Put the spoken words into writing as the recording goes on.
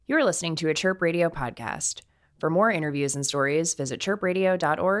You're listening to a Chirp Radio podcast. For more interviews and stories, visit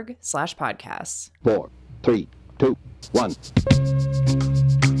chirpradio.org/podcasts. 4, 3, 2, 1.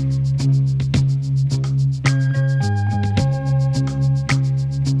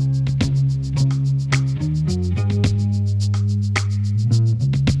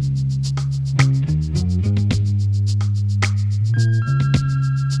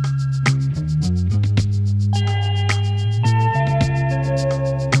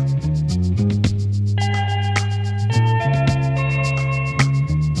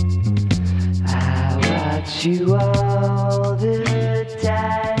 You all the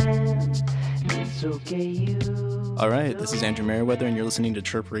time. It's okay, you. All right, this is Andrew Meriwether, and you're listening to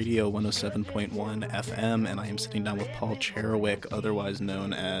Chirp Radio 107.1 FM, and I am sitting down with Paul Cherewick, otherwise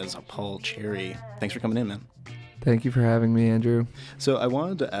known as Paul Cherry. Thanks for coming in, man. Thank you for having me, Andrew. So I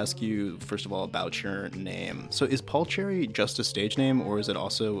wanted to ask you, first of all, about your name. So is Paul Cherry just a stage name, or is it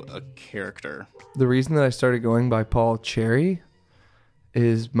also a character? The reason that I started going by Paul Cherry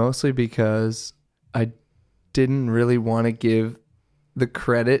is mostly because I didn't really want to give the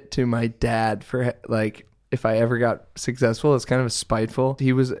credit to my dad for, like, if I ever got successful. It's kind of spiteful.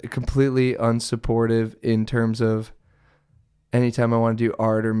 He was completely unsupportive in terms of anytime I want to do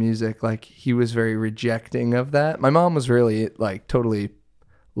art or music. Like, he was very rejecting of that. My mom was really, like, totally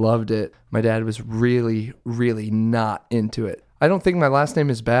loved it. My dad was really, really not into it. I don't think my last name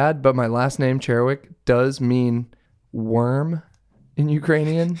is bad, but my last name, Cherewick, does mean worm in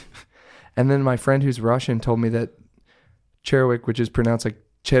Ukrainian. And then my friend who's Russian told me that Cherewick, which is pronounced like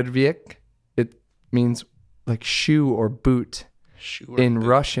Cherviek, it means like shoe or boot in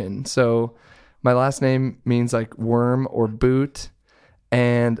Russian. So my last name means like worm or boot.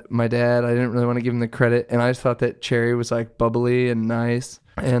 And my dad, I didn't really want to give him the credit. And I just thought that Cherry was like bubbly and nice.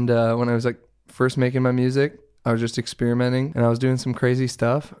 And when I was like first making my music, I was just experimenting and I was doing some crazy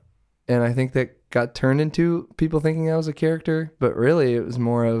stuff. And I think that got turned into people thinking I was a character. But really, it was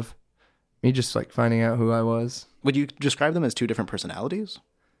more of me just like finding out who I was. Would you describe them as two different personalities?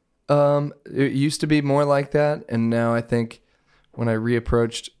 It used to be more like that. And now I think when I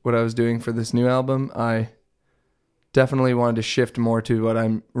reapproached what I was doing for this new album, I definitely wanted to shift more to what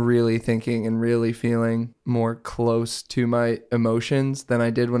I'm really thinking and really feeling, more close to my emotions than I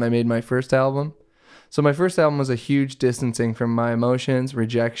did when I made my first album. So my first album was a huge distancing from my emotions,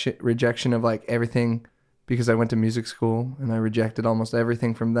 rejection of like everything, because I went to music school and I rejected almost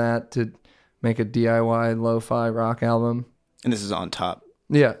everything from that to make a DIY lo-fi rock album. And this is on top.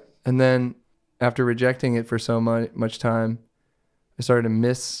 Yeah. And then after rejecting it for so much time, I started to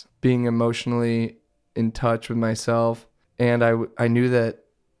miss being emotionally in touch with myself. And I knew that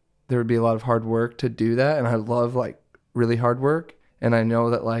there would be a lot of hard work to do that. And I love like really hard work. And I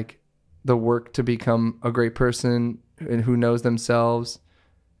know that like the work to become a great person and who knows themselves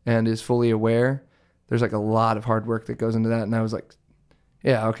and is fully aware, there's like a lot of hard work that goes into that. And I was like,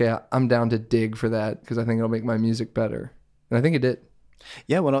 yeah, okay, I'm down to dig for that because I think it'll make my music better. And I think it did.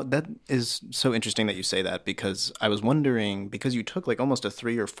 Yeah, well, that is so interesting that you say that, because I was wondering, because you took like almost a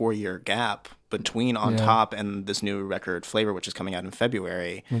 3 or 4 year gap between On Top and this new record Flavor, which is coming out in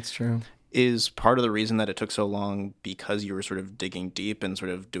February. That's true. Is part of the reason that it took so long because you were sort of digging deep and sort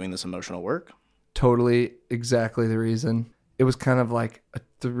of doing this emotional work? Totally, exactly the reason. It was kind of like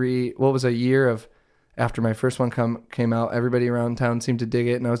a year of, after my first one came out, everybody around town seemed to dig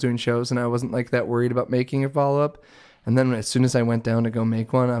it, and I was doing shows, and I wasn't like that worried about making a follow-up. And then as soon as I went down to go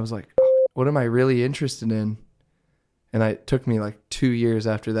make one, I was like, oh, what am I really interested in? And it took me like 2 years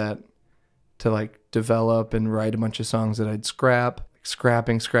after that to like develop and write a bunch of songs that I'd scrap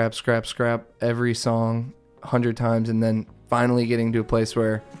every song 100 times, and then finally getting to a place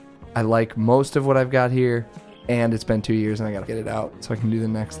where I like most of what I've got here, and it's been 2 years and I gotta get it out so I can do the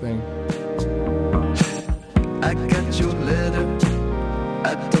next thing. I got your letter,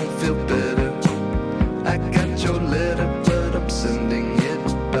 I don't feel better. I got your letter, but I'm sending it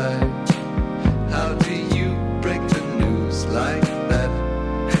back. How do you break the news like that?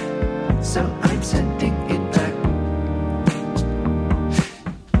 So I'm sending it back.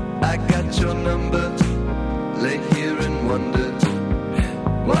 I got your number, lay here and wonder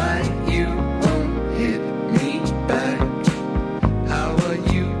why you won't hit me back. How are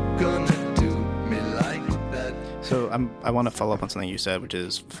you gonna do me like that? So I want to follow up on something you said, which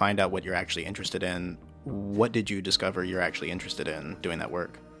is find out what you're actually interested in. What did you discover you're actually interested in doing that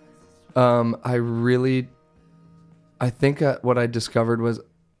work? I think what I discovered was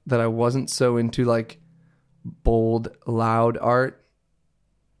that I wasn't so into like bold, loud art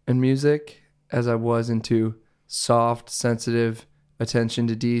and music as I was into soft, sensitive attention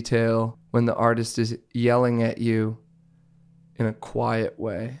to detail when the artist is yelling at you in a quiet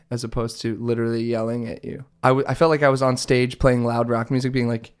way as opposed to literally yelling at you. I felt like I was on stage playing loud rock music being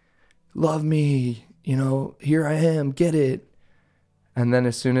like, love me, you know, here I am, get it. And then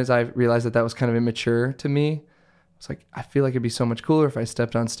as soon as I realized that that was kind of immature to me, I was like, I feel like it'd be so much cooler if I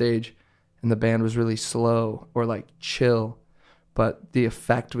stepped on stage and the band was really slow or like chill, but the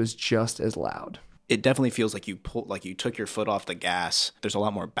effect was just as loud. It definitely feels like you took your foot off the gas. There's a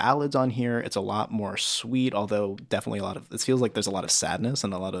lot more ballads on here. It's a lot more sweet, although definitely it feels like there's a lot of sadness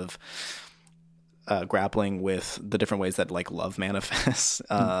and a lot of grappling with the different ways that like love manifests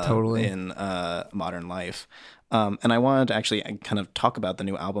Totally. in modern life. And I wanted to actually kind of talk about the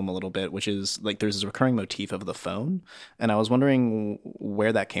new album a little bit, which is like there's this recurring motif of the phone. And I was wondering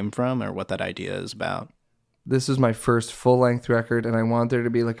where that came from or what that idea is about. This is my first full-length record, and I want there to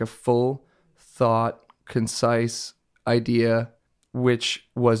be like a full thought, concise idea, which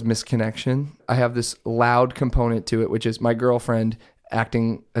was misconnection. I have this loud component to it, which is my girlfriend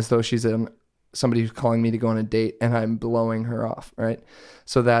acting as though she's somebody who's calling me to go on a date, and I'm blowing her off, right?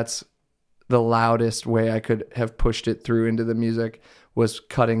 So that's the loudest way I could have pushed it through into the music, was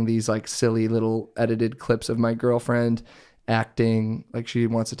cutting these like silly little edited clips of my girlfriend acting like she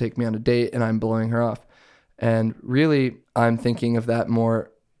wants to take me on a date and I'm blowing her off. And really, I'm thinking of that more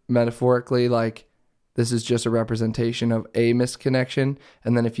metaphorically, like this is just a representation of a misconnection.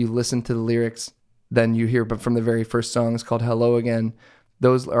 And then if you listen to the lyrics, then you hear, but from the very first song, it's called Hello Again.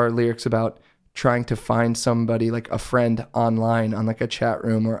 Those are lyrics about trying to find somebody, like a friend online on like a chat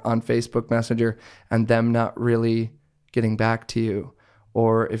room or on Facebook Messenger, and them not really getting back to you.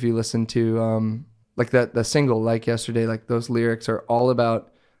 Or if you listen to like the single Like Yesterday, like those lyrics are all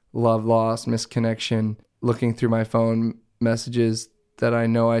about love lost, misconnection, looking through my phone, messages that I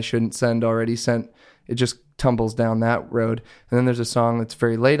know I shouldn't send already sent. It just tumbles down that road. And then there's a song that's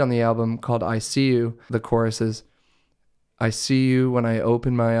very late on the album called I See You. The chorus is, I see you when I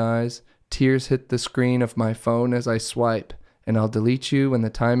open my eyes, tears hit the screen of my phone as I swipe, and I'll delete you when the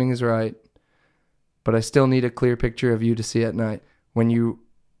timing is right. But I still need a clear picture of you to see at night. When you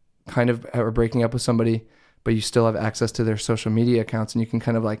kind of are breaking up with somebody, but you still have access to their social media accounts, and you can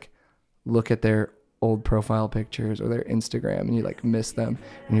kind of like look at their old profile pictures or their Instagram, and you like miss them,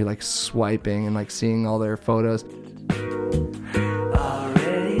 and you're like swiping and like seeing all their photos.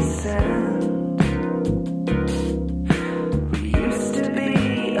 Already sent. We used to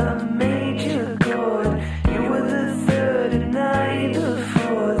be a major chord. You were the third and I the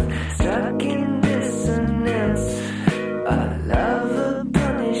fourth. Stuck in dissonance. A love a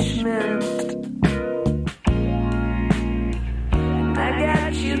punishment. I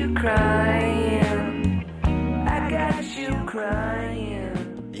got you crying.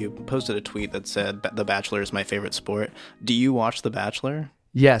 You posted a tweet that said The Bachelor is my favorite sport. Do you watch The Bachelor?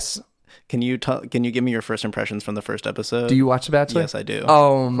 Yes. Can you give me your first impressions from the first episode? Do you watch The Bachelor? Yes, I do.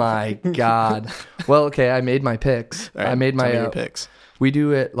 Oh my God. Well, okay, I made my picks. All right, I made my your picks. We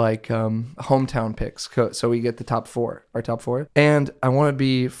do it like hometown picks, so we get the top four, our top four. And I want to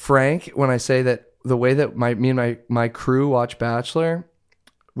be frank when I say that the way that me and my crew watch Bachelor,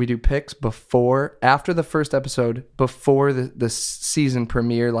 we do picks after the first episode, before the season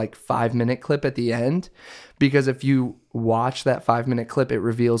premiere, like 5-minute clip at the end. Because if you watch that 5-minute clip, it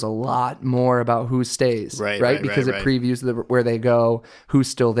reveals a lot more about who stays, right? Because it previews where they go, who's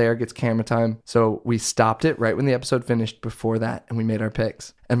still there, gets camera time. So we stopped it right when the episode finished before that, and we made our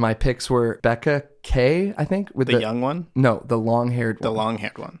picks. And my picks were Becca K, I think. With the young one? No, the long-haired one. The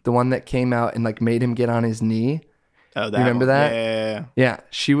long-haired one. The one that came out and like made him get on his knee. Oh, that you remember one. that? Yeah.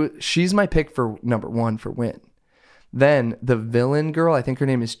 She's my pick for number one for win. Then the villain girl, I think her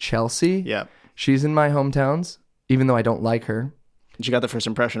name is Chelsea. Yeah. She's in my hometowns, even though I don't like her. She got the first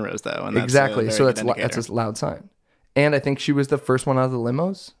impression rose though, and that's exactly. So that's indicator. a loud sign. And I think she was the first one out of the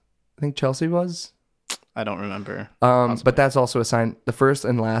limos. I think Chelsea was. I don't remember. But that's also a sign. The first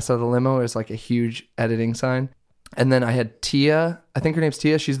and last out of the limo is like a huge editing sign. And then I had Tia. I think her name's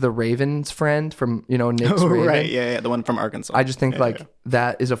Tia. She's the Ravens friend from, Nick's Raven. Right, yeah, the one from Arkansas. I just think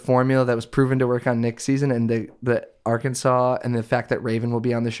that is a formula that was proven to work on Nick's season, and the Arkansas and the fact that Raven will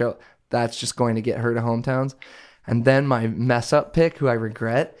be on the show, that's just going to get her to hometowns. And then my mess up pick, who I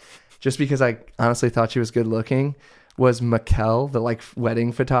regret, just because I honestly thought she was good looking, was Mikkel, the like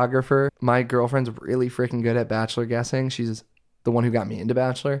wedding photographer. My girlfriend's really freaking good at Bachelor guessing. She's the one who got me into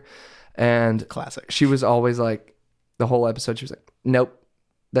Bachelor. And classic. She was always like, the whole episode, she was like, nope,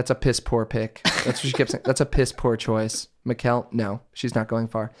 that's a piss poor pick. That's what she kept saying. That's a piss poor choice. Mikkel, no, she's not going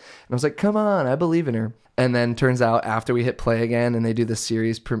far. And I was like, come on, I believe in her. And then turns out after we hit play again and they do the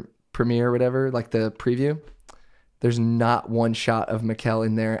series premiere or whatever, like the preview, there's not one shot of Mikkel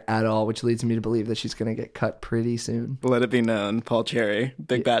in there at all, which leads me to believe that she's going to get cut pretty soon. Let it be known, Paul Cherry,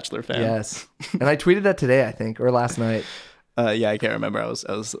 big Bachelor fan. Yes. And I tweeted that today, I think, or last night. Yeah, I can't remember. I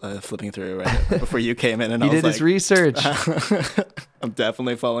was flipping through right before you came in, and He I was did his research. I'm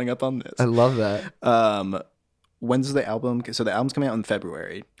definitely following up on this. I love that. When's the album? So the album's coming out in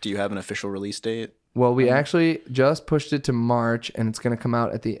February. Do you have an official release date? Well, we actually just pushed it to March, and it's going to come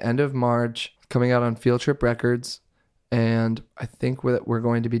out at the end of March, coming out on Field Trip Records. And I think we're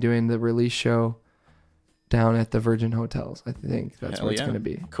going to be doing the release show down at the Virgin Hotels. I think that's where it's going to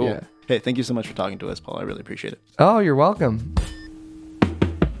be. Cool. Yeah. Hey, thank you so much for talking to us, Paul. I really appreciate it. Oh, you're welcome.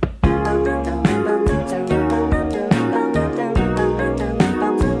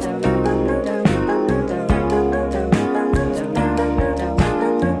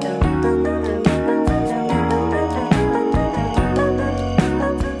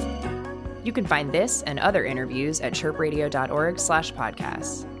 You can find this and other interviews at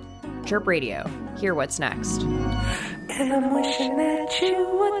chirpradio.org/podcasts. Chirp Radio. Hear what's next. And I'm wishing that you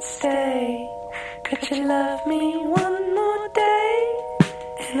would stay. Could you love me one more day?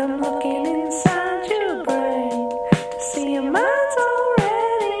 And I'm looking inside